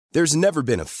There's never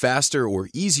been a faster or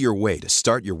easier way to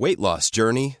start your weight loss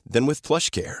journey than with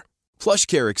PlushCare.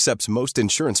 PlushCare accepts most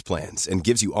insurance plans and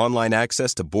gives you online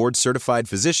access to board-certified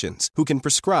physicians who can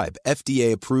prescribe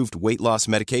FDA-approved weight loss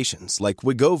medications like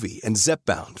Wegovy and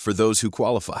Zepbound for those who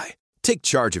qualify. Take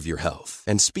charge of your health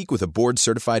and speak with a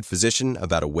board-certified physician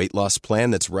about a weight loss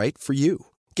plan that's right for you.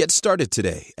 Get started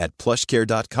today at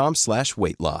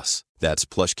plushcare.com/weight loss. That's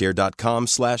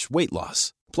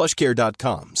plushcare.com/weight-loss.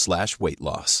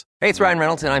 plushcare.com/weight-loss. Hey, it's Ryan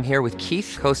Reynolds, and I'm here with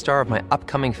Keith, co-star of my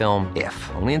upcoming film, If,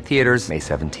 only in theaters May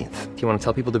 17th. Do you want to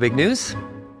tell people the big news?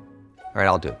 All right,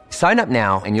 I'll do it. Sign up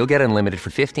now and you'll get unlimited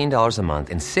for $15 a month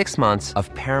and 6 months of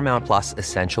Paramount Plus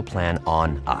Essential Plan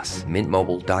on us.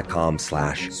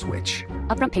 MintMobile.com/switch.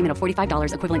 Upfront payment of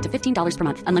 $45 equivalent to $15 per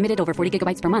month. Unlimited over 40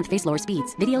 gigabytes per month. Face lower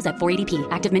speeds. Videos at 480p.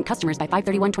 Active Mint customers by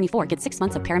 531.24 get 6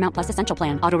 months of Paramount Plus Essential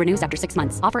Plan. Auto renews after 6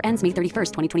 months. Offer ends May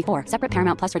 31st, 2024. Separate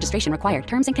Paramount Plus registration required.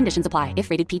 Terms and conditions apply if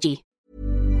rated PG.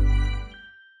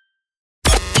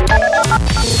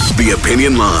 The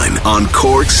Opinion Line on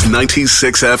Cork's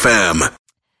 96 FM.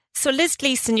 So Liz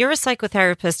Gleeson, you're a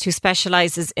psychotherapist who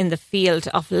specialises in the field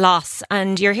of loss,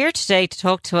 and you're here today to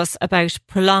talk to us about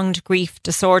prolonged grief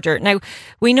disorder. Now,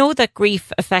 we know that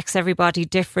grief affects everybody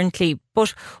differently,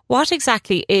 but what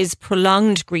exactly is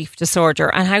prolonged grief disorder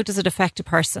and how does it affect a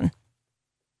person?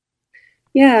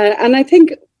 Yeah, and I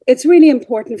think it's really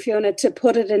important, Fiona, to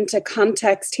put it into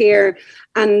context here.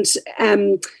 And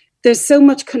there's so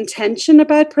much contention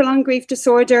about prolonged grief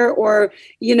disorder, or,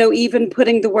 you know, even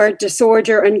putting the word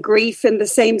disorder and grief in the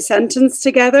same sentence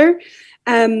together.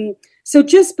 So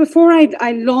just before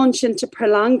I launch into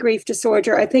prolonged grief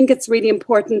disorder, I think it's really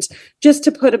important just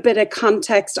to put a bit of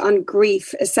context on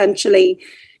grief, essentially.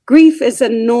 Grief is a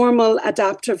normal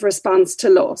adaptive response to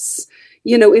loss.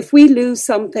 You know, if we lose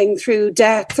something through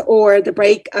death or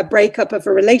a breakup of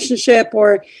a relationship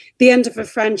or the end of a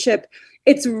friendship,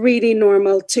 it's really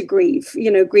normal to grieve. You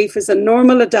know, grief is a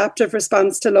normal adaptive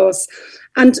response to loss.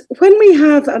 And when we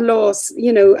have a loss,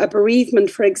 you know, a bereavement,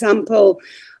 for example,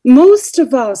 most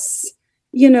of us,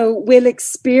 you know, will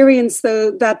experience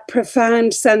that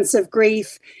profound sense of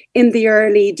grief in the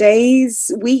early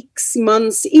days, weeks,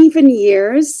 months, even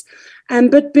years.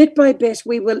 But bit by bit,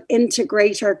 we will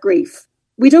integrate our grief.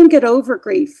 We don't get over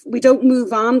grief. We don't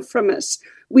move on from it.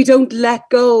 We don't let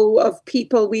go of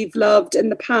people we've loved in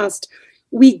the past.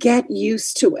 We get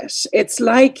used to it. It's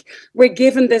like we're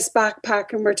given this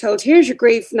backpack and we're told, here's your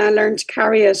grief, now learn to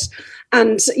carry it.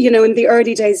 And, you know, in the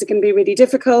early days, it can be really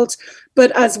difficult.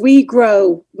 But as we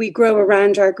grow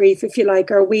around our grief, if you like,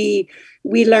 or we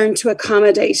learn to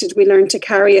accommodate it, we learn to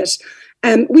carry it.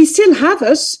 We still have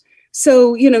it.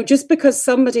 So, you know, just because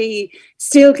somebody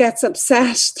still gets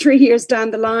upset 3 years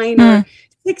down the line or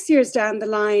 6 years down the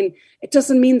line, it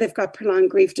doesn't mean they've got prolonged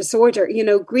grief disorder. You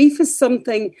know, grief is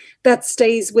something that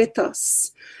stays with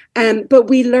us. But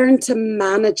we learn to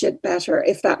manage it better,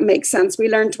 if that makes sense. We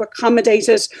learn to accommodate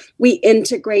it. We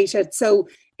integrate it. So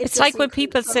it's like when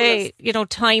people say, you know,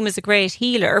 time is a great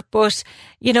healer, but,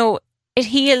 you know, it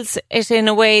heals it in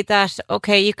a way that,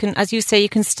 okay, you can, as you say, you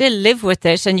can still live with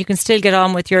it and you can still get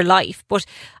on with your life. But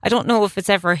I don't know if it's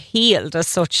ever healed as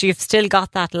such. You've still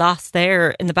got that loss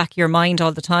there in the back of your mind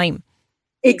all the time.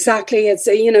 Exactly. It's,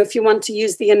 you know, if you want to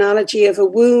use the analogy of a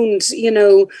wound, you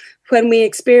know, when we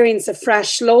experience a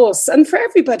fresh loss, and for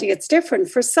everybody it's different.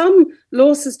 For some,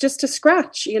 loss is just a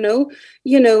scratch, you know,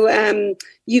 you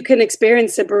can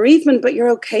experience a bereavement, but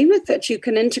you're okay with it. You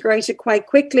can integrate it quite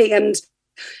quickly. And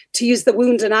to use the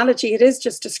wound analogy, it is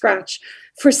just a scratch.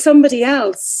 For somebody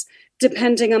else,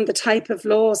 depending on the type of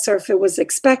loss or if it was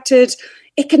expected,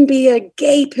 it can be a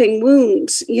gaping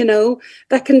wound, you know,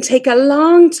 that can take a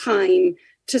long time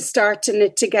to start to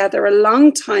knit together, a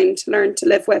long time to learn to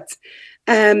live with.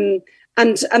 And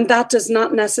that does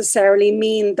not necessarily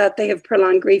mean that they have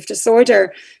prolonged grief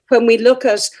disorder. When we look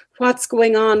at what's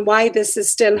going on, why this is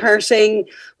still hurting,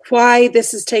 why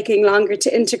this is taking longer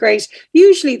to integrate,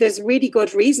 usually there's really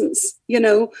good reasons, you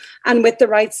know, and with the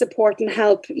right support and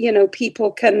help, you know,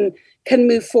 people can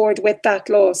move forward with that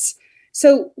loss.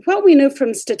 So what we know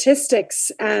from statistics,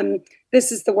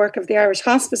 this is the work of the Irish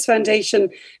Hospice Foundation.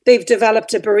 They've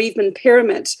developed a bereavement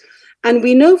pyramid. And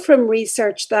we know from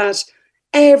research that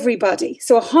everybody,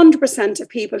 so 100% of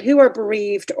people who are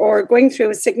bereaved or going through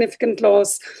a significant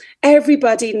loss,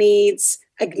 everybody needs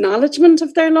acknowledgement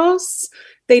of their loss.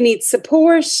 They need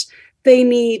support, they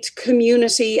need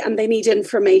community, and they need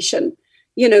information.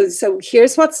 You know, so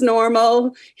here's what's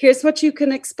normal, here's what you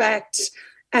can expect.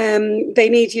 They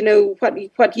need, you know,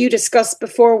 what you discussed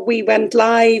before we went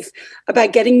live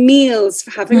about getting meals,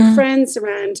 having friends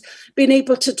around, being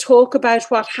able to talk about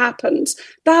what happened.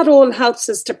 That all helps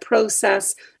us to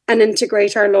process and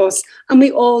integrate our loss. And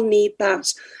we all need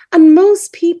that. And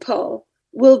most people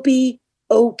will be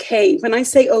okay. When I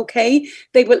say okay,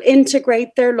 they will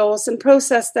integrate their loss and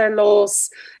process their loss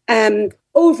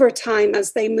over time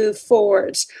as they move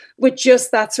forward with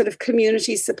just that sort of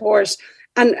community support.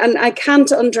 And I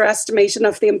can't underestimate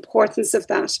enough the importance of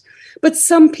that. But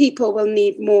some people will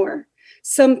need more.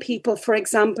 Some people, for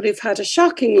example, who've had a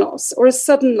shocking loss or a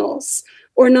sudden loss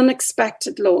or an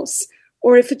unexpected loss,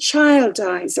 or if a child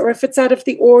dies, or if it's out of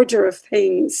the order of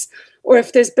things, or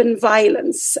if there's been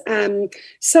violence.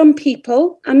 Some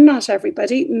people, and not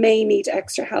everybody, may need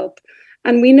extra help.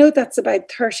 And we know that's about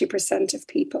 30% of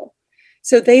people.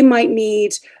 So they might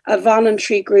need a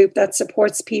voluntary group that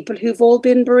supports people who've all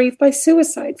been bereaved by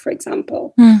suicide, for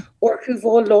example, or who've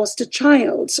all lost a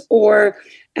child, or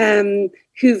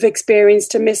who've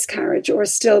experienced a miscarriage or a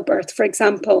stillbirth, for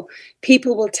example.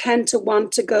 People will tend to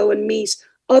want to go and meet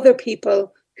other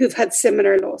people who've had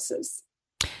similar losses.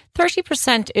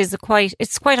 30% is quite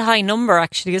a high number,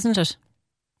 actually, isn't it?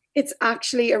 It's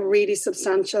actually a really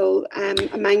substantial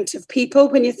amount of people.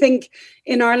 When you think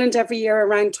in Ireland every year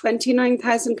around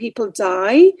 29,000 people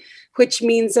die, which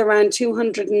means around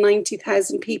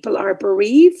 290,000 people are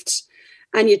bereaved,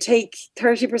 and you take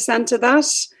 30% of that,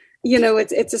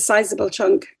 it's a sizable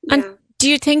chunk. And do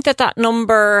you think that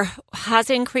number has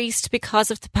increased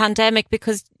because of the pandemic?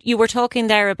 Because you were talking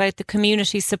there about the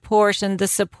community support and the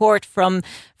support from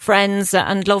friends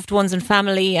and loved ones and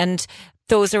family and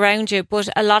those around you. But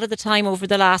a lot of the time over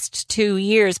the last 2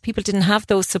 years, people didn't have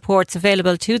those supports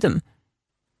available to them.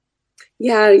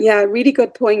 Yeah, really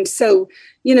good point. So,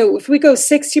 if we go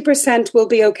 60% will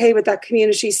be okay with that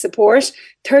community support,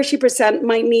 30%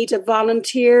 might need a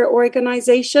volunteer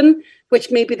organisation, which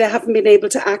maybe they haven't been able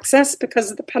to access because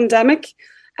of the pandemic,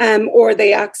 or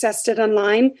they accessed it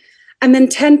online. And then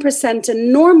 10%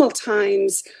 in normal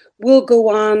times will go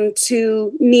on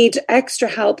to need extra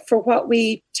help for what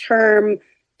we term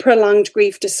prolonged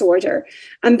grief disorder.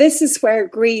 And this is where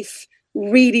grief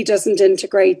really doesn't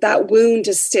integrate. That wound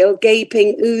is still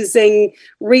gaping, oozing,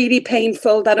 really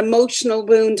painful, that emotional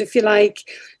wound, if you like,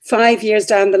 5 years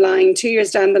down the line, 2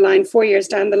 years down the line, 4 years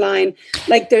down the line.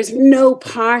 Like there's no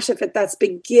part of it that's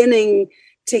beginning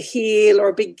to heal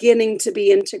or beginning to be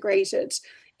integrated.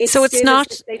 So it's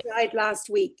not, they died last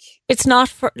week. It's not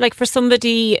for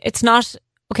somebody, it's not,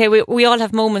 okay, we all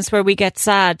have moments where we get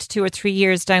sad 2 or 3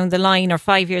 years down the line or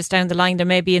 5 years down the line. There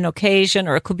may be an occasion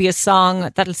or it could be a song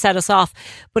that'll set us off.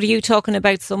 But are you talking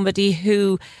about somebody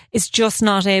who is just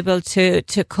not able to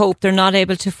cope? They're not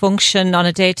able to function on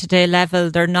a day-to-day level.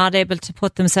 They're not able to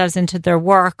put themselves into their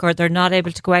work, or they're not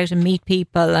able to go out and meet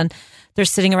people, and they're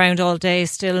sitting around all day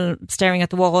still staring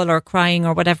at the wall or crying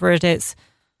or whatever it is.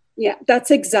 Yeah, that's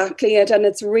exactly it. And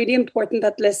it's really important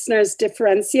that listeners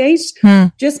differentiate.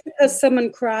 Just because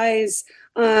someone cries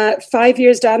 5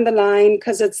 years down the line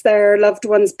because it's their loved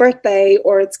one's birthday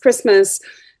or it's Christmas,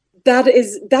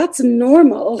 that's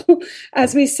normal.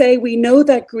 As we say, we know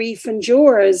that grief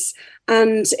endures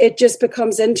and it just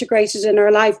becomes integrated in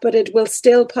our life, but it will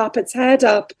still pop its head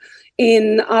up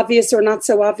in obvious or not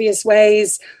so obvious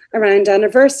ways around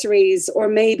anniversaries, or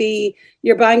maybe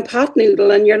you're buying pot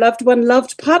noodle and your loved one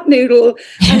loved pot noodle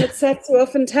and it sets you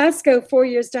off in Tesco 4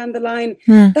 years down the line.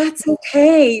 That's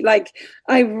okay. Like,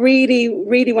 I really,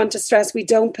 really want to stress, we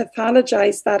don't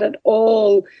pathologize that at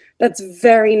all. That's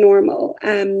very normal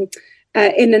in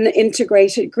an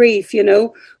integrated grief.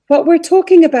 What we're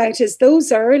talking about is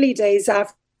those early days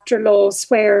after loss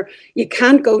where you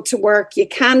can't go to work, you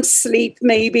can't sleep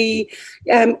maybe,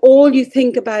 all you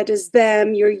think about is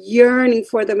them, you're yearning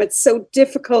for them. It's so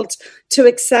difficult to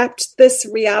accept this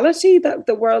reality that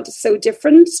the world is so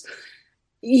different.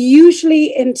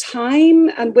 Usually in time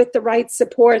and with the right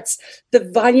supports,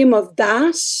 the volume of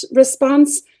that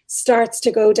response starts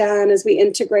to go down as we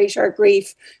integrate our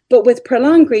grief. But with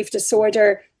prolonged grief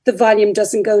disorder, the volume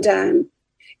doesn't go down.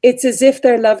 It's as if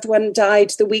their loved one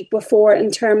died the week before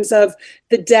in terms of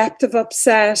the depth of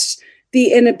upset,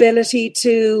 the inability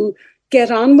to get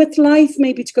on with life,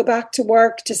 maybe to go back to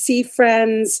work, to see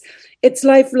friends. It's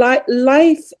life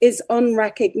is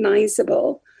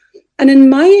unrecognizable. And in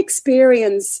my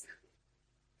experience,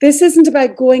 this isn't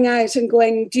about going out and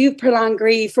going, do you have prolonged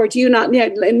grief or do you not?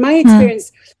 In my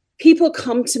experience, people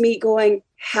come to me going,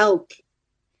 help.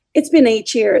 It's been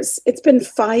 8 years. It's been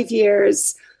 5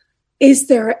 years. Is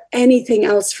there anything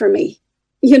else for me?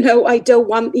 I don't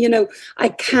want, I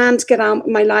can't get on with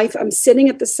my life. I'm sitting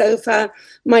at the sofa.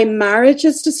 My marriage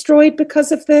is destroyed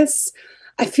because of this.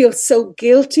 I feel so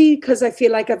guilty because I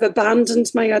feel like I've abandoned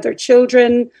my other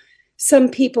children. Some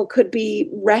people could be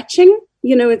retching.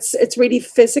 It's really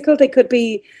physical. They could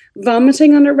be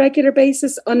vomiting on a regular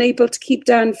basis, unable to keep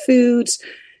down food.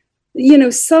 You know,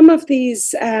 some of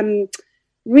these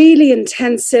really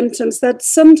intense symptoms that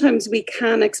sometimes we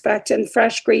can expect in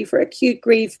fresh grief or acute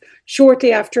grief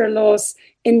shortly after a loss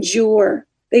endure.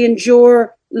 They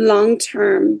endure long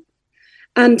term.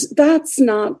 And that's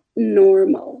not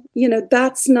normal. You know,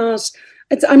 that's not,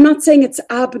 I'm not saying it's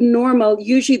abnormal.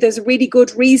 Usually there's really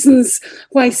good reasons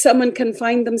why someone can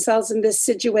find themselves in this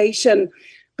situation.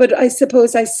 But I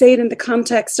suppose I say it in the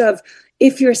context of,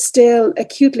 if you're still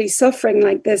acutely suffering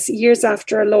like this years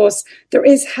after a loss, there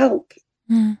is help.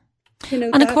 You know,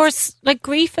 and of course, like,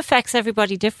 grief affects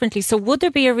everybody differently. So would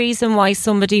there be a reason why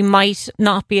somebody might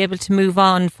not be able to move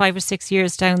on 5 or 6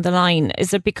 years down the line?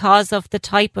 Is it because of the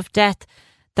type of death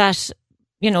that,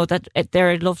 you know, that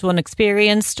their loved one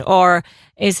experienced? Or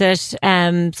is it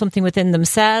something within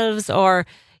themselves? Or,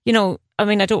 you know, I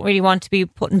mean, I don't really want to be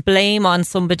putting blame on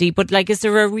somebody, but like, is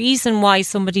there a reason why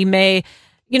somebody may,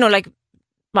 you know, like,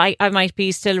 I might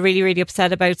be still really, really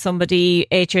upset about somebody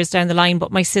 8 years down the line,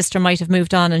 but my sister might have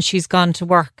moved on and she's gone to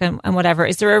work and whatever.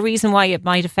 Is there a reason why it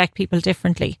might affect people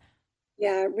differently?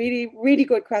 Yeah, really, really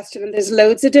good question. And there's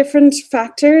loads of different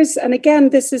factors. And again,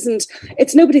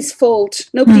 it's nobody's fault.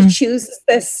 Nobody chooses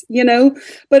this, you know,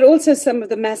 but also some of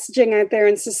the messaging out there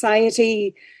in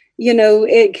society, you know,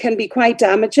 it can be quite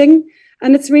damaging.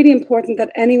 And it's really important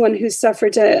that anyone who's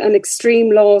suffered an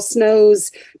extreme loss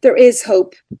knows there is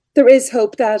hope. There is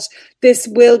hope that this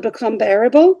will become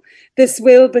bearable. You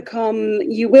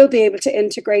will be able to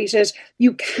integrate it.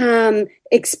 You can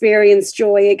experience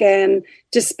joy again,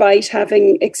 despite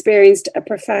having experienced a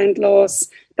profound loss.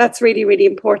 That's really, really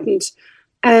important.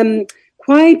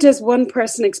 Why does one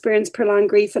person experience prolonged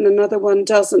grief and another one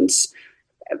doesn't?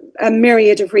 A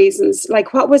myriad of reasons.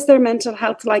 Like, what was their mental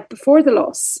health like before the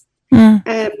loss?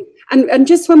 And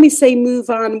just when we say move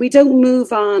on, we don't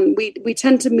move on. We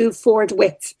tend to move forward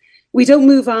with. We don't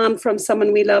move on from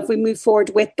someone we love. We move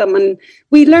forward with them, and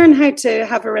we learn how to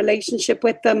have a relationship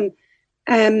with them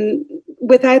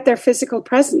without their physical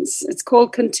presence. It's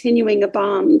called continuing a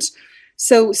bond.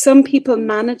 So some people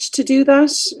manage to do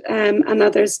that, and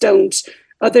others don't.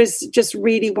 Others just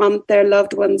really want their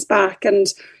loved ones back. And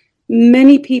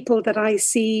many people that I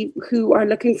see who are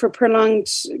looking for prolonged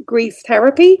grief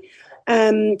therapy,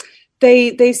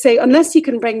 they say, unless you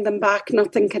can bring them back,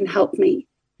 nothing can help me,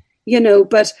 you know.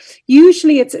 But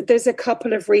usually there's a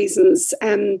couple of reasons.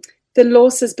 The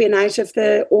loss has been out of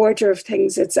the order of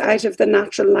things. It's out of the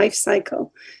natural life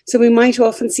cycle. So we might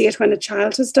often see it when a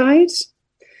child has died.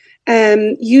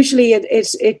 Usually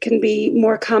it can be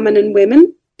more common in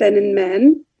women than in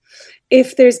men.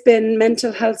 If there's been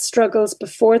mental health struggles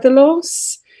before the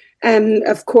loss,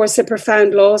 of course, a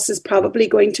profound loss is probably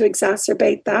going to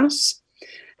exacerbate that.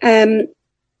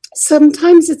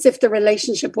 Sometimes it's if the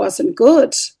relationship wasn't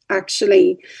good,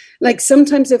 actually. Like,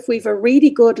 sometimes if we've a really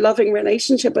good, loving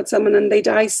relationship with someone and they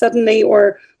die suddenly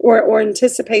or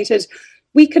anticipated,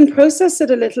 we can process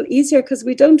it a little easier because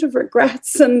we don't have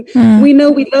regrets, and we know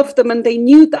we love them and they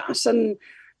knew that.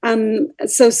 And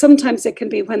so sometimes it can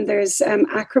be when there's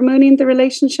acrimony in the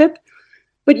relationship.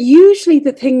 But usually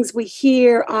the things we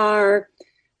hear are,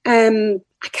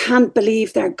 I can't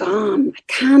believe they're gone. I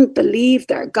can't believe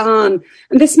they're gone.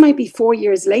 And this might be 4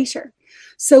 years later.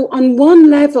 So on one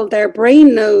level, their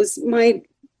brain knows my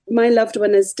loved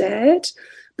one is dead.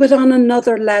 But on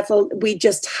another level, we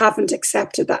just haven't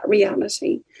accepted that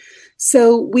reality.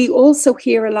 So we also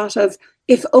hear a lot of,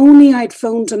 if only I'd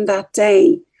phoned him that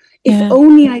day. If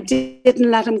only I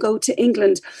didn't let him go to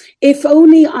England. If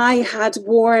only I had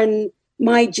worn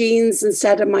my jeans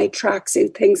instead of my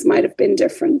tracksuit, things might have been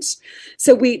different.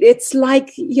 So it's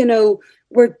like, you know,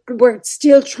 we're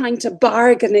still trying to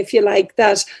bargain, if you like,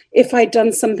 that if I'd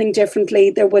done something differently,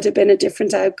 there would have been a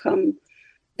different outcome.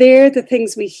 They're the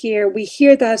things we hear. We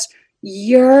hear that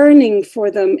yearning for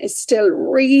them is still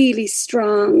really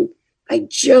strong. I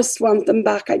just want them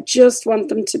back. I just want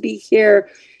them to be here.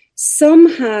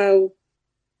 Somehow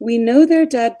we know they're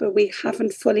dead, but we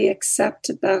haven't fully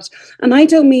accepted that. And I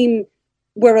don't mean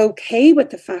we're okay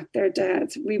with the fact they're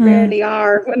dead. We rarely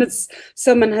are when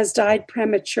someone has died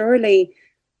prematurely,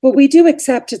 but we do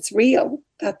accept it's real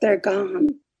that they're gone.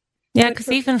 Yeah, because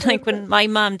even like when my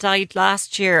mum died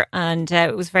last year, and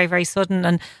it was very, very sudden,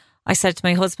 and I said to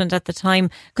my husband at the time,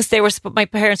 because my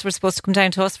parents were supposed to come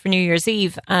down to us for New Year's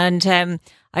Eve, and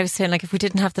I was saying, like, if we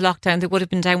didn't have the lockdown, they would have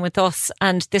been down with us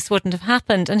and this wouldn't have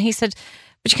happened. And he said,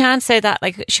 but you can't say that.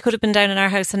 Like, she could have been down in our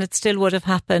house and it still would have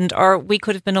happened, or we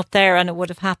could have been up there and it would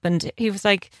have happened. He was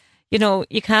like, you know,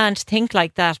 you can't think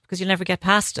like that because you'll never get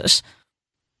past it.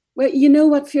 Well, you know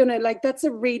what, Fiona, like that's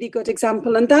a really good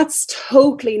example, and that's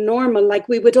totally normal. Like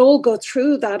we would all go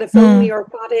through that, if only, or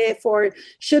what if, or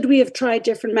should we have tried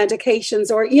different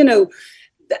medications, or, you know,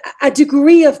 a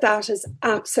degree of that is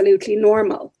absolutely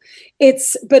normal.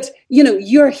 But you know,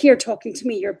 you're here talking to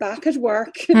me, you're back at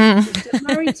work, you're still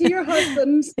married to your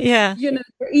husband, you know,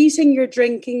 you're eating, you're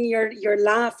drinking, you're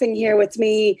laughing here with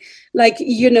me, like,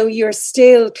 you know, you're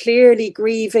still clearly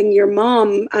grieving your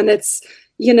mom, and it's,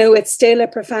 you know, it's still a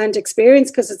profound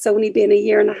experience because it's only been a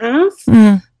year and a half,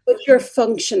 but you're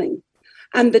functioning.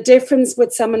 And the difference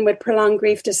with someone with prolonged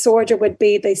grief disorder would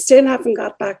be they still haven't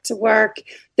got back to work.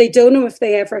 They don't know if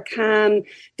they ever can.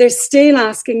 They're still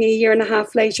asking a year and a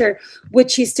half later,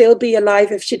 would she still be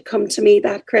alive if she'd come to me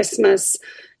that Christmas?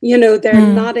 You know, they're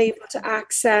not able to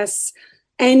access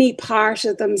any part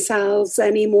of themselves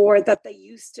anymore that they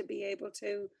used to be able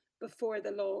to before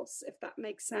the loss, if that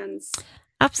makes sense.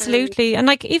 Absolutely. And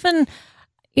like, even,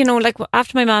 you know, like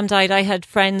after my mom died, I had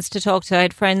friends to talk to. I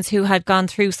had friends who had gone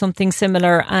through something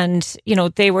similar, and, you know,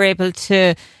 they were able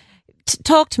to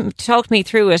talk me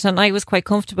through it, and I was quite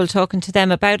comfortable talking to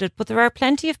them about it. But there are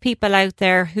plenty of people out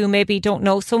there who maybe don't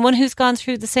know someone who's gone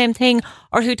through the same thing,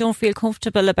 or who don't feel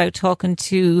comfortable about talking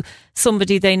to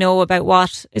somebody they know about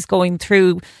what is going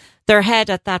through their head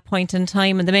at that point in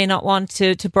time, and they may not want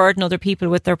to burden other people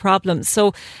with their problems.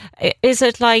 So is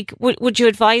it like, would you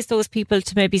advise those people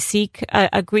to maybe seek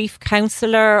a grief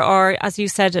counsellor, or, as you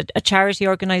said, a charity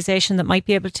organisation that might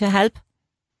be able to help?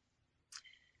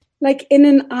 Like, in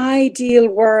an ideal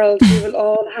world, we will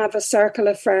all have a circle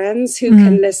of friends who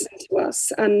can listen to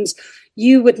us, and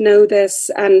you would know this.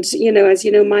 And, you know, as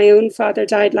you know, my own father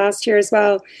died last year as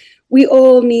well. We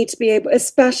all need to be able,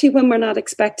 especially when we're not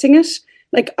expecting it.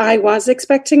 Like, I was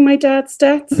expecting my dad's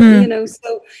death, you know,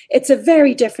 so it's a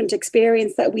very different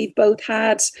experience that we've both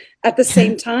had at the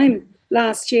same time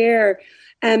last year.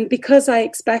 And because I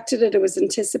expected it, it was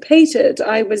anticipated.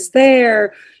 I was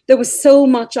there. There was so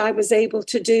much I was able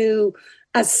to do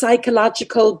as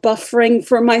psychological buffering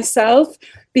for myself,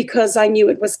 because I knew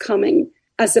it was coming,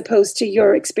 as opposed to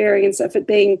your experience of it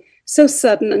being so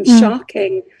sudden and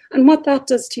shocking, and what that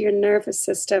does to your nervous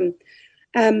system.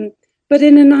 But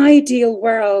in an ideal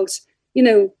world, you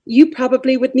know, you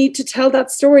probably would need to tell that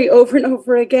story over and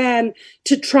over again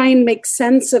to try and make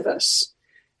sense of it.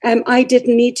 I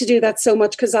didn't need to do that so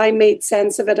much, because I made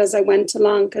sense of it as I went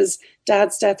along, because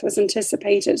Dad's death was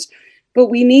anticipated. But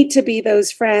we need to be those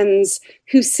friends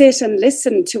who sit and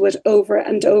listen to it over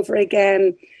and over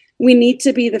again. We need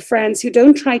to be the friends who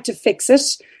don't try to fix it,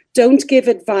 don't give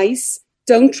advice,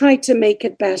 don't try to make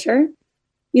it better.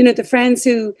 You know, the friends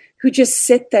who just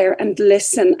sit there and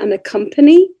listen and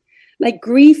accompany. Like,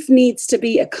 grief needs to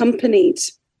be accompanied.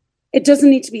 It doesn't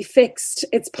need to be fixed.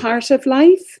 It's part of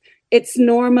life. It's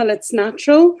normal. It's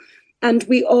natural. And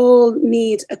we all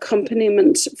need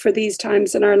accompaniment for these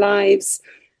times in our lives.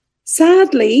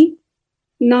 Sadly,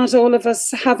 not all of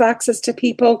us have access to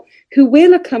people who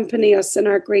will accompany us in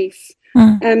our grief.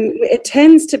 It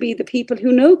tends to be the people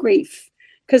who know grief,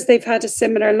 because they've had a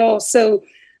similar loss. So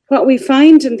what we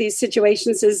find in these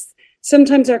situations is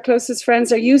sometimes our closest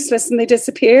friends are useless and they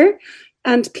disappear.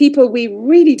 And people we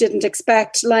really didn't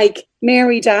expect, like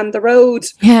Mary down the road,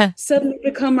 suddenly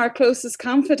become our closest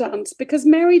confidant, because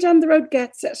Mary down the road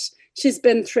gets it. She's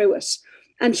been through it,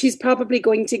 and she's probably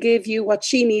going to give you what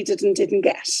she needed and didn't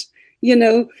get, you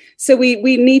know. So we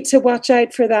need to watch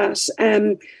out for that.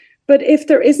 But if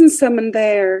there isn't someone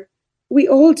there, we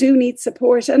all do need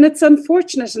support, and it's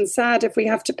unfortunate and sad if we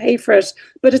have to pay for it,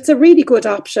 but it's a really good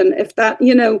option if that,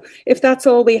 you know, if that's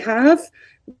all we have.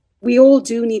 We all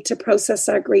do need to process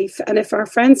our grief, and if our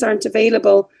friends aren't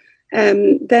available,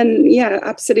 then yeah,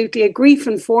 absolutely, a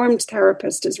grief-informed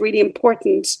therapist is really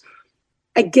important.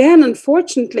 Again,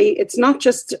 unfortunately, it's not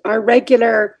just our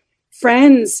regular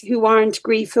friends who aren't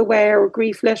grief aware or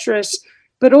grief literate,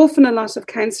 but often a lot of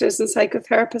counsellors and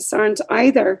psychotherapists aren't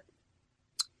either.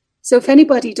 So if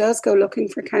anybody does go looking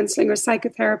for counselling or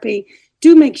psychotherapy,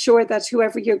 do make sure that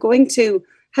whoever you're going to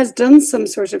has done some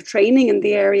sort of training in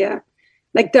the area.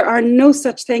 Like, there are no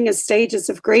such thing as stages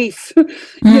of grief,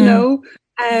 you know.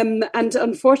 And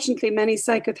unfortunately, many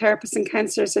psychotherapists and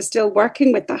counsellors are still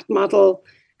working with that model,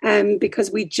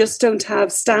 because we just don't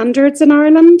have standards in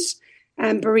Ireland,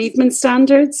 bereavement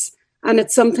standards. And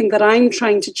it's something that I'm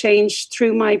trying to change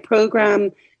through my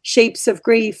programme, Shapes of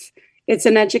Grief. It's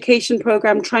an education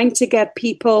program trying to get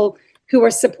people who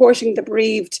are supporting the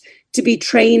bereaved to be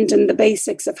trained in the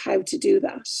basics of how to do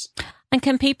that. And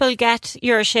can people get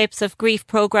your Shapes of Grief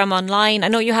program online? I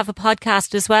know you have a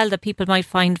podcast as well that people might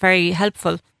find very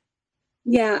helpful.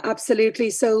 Yeah,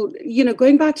 absolutely. So,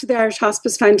 going back to the Irish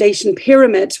Hospice Foundation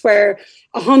pyramid, where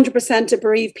 100% of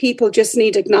bereaved people just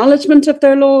need acknowledgement of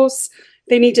their loss,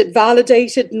 they need it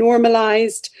validated,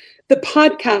 normalized. The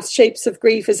podcast Shapes of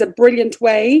Grief is a brilliant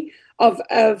way of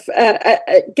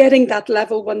getting that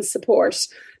level one support,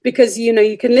 because,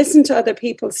 you can listen to other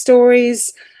people's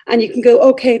stories and you can go,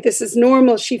 okay, this is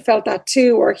normal. She felt that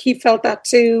too, or he felt that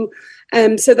too.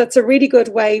 So that's a really good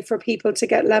way for people to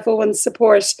get level one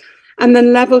support. And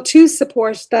then level two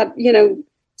support that,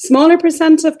 smaller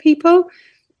percent of people,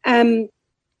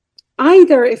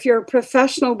 either if you're a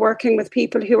professional working with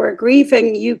people who are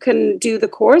grieving, you can do the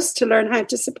course to learn how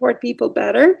to support people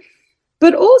better.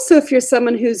 But also if you're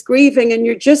someone who's grieving and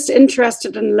you're just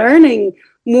interested in learning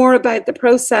more about the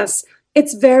process,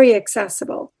 it's very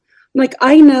accessible. Like,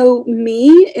 I know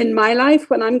me in my life,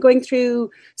 when I'm going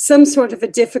through some sort of a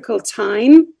difficult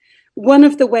time, one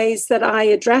of the ways that I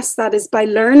address that is by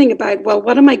learning about, well,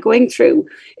 what am I going through?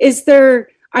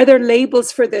 Are there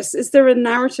labels for this? Is there a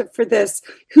narrative for this?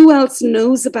 Who else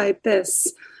knows about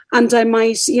this? And I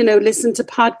might, listen to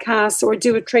podcasts or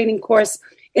do a training course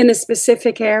in a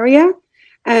specific area.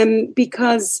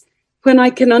 Because when I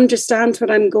can understand what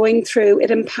I'm going through,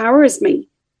 it empowers me.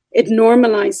 It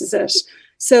normalizes it.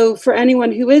 So for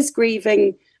anyone who is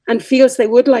grieving and feels they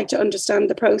would like to understand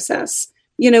the process,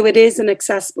 it is an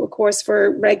accessible course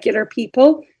for regular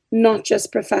people, not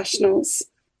just professionals.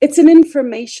 It's an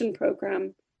information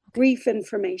program, grief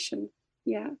information.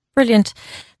 Yeah. Brilliant.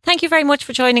 Thank you very much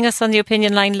for joining us on the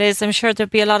Opinion Line, Liz. I'm sure there'll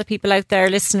be a lot of people out there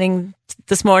listening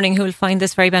this morning who will find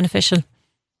this very beneficial.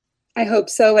 I hope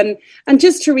so. And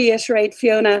just to reiterate,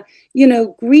 Fiona,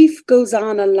 grief goes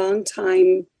on a long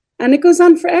time and it goes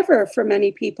on forever for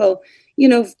many people.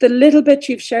 The little bit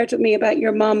you've shared with me about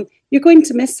your mum, you're going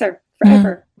to miss her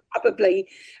forever, probably.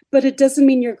 But it doesn't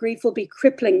mean your grief will be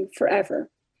crippling forever.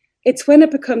 It's when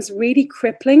it becomes really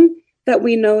crippling that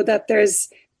we know that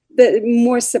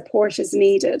more support is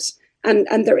needed.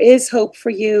 And there is hope for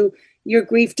you. Your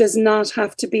grief does not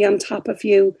have to be on top of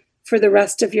you for the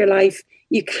rest of your life.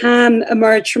 You can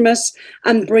emerge from it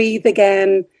and breathe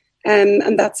again.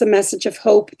 And that's a message of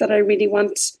hope that I really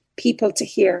want people to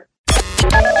hear.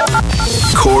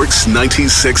 Cork's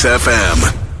 96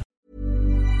 FM.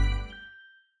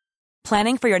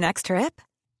 Planning for your next trip?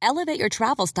 Elevate your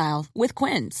travel style with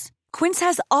Quince. Quince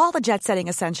has all the jet-setting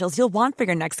essentials you'll want for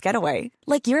your next getaway,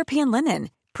 like European linen,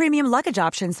 premium luggage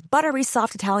options, buttery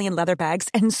soft Italian leather bags,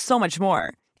 and so much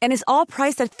more. And is all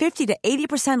priced at 50 to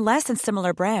 80% less than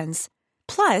similar brands.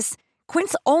 Plus,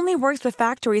 Quince only works with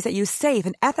factories that use safe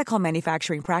and ethical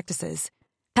manufacturing practices.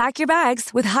 Pack your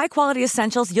bags with high-quality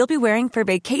essentials you'll be wearing for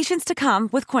vacations to come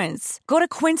with Quince. Go to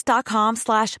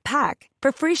quince.com/pack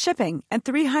for free shipping and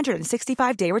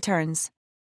 365-day returns.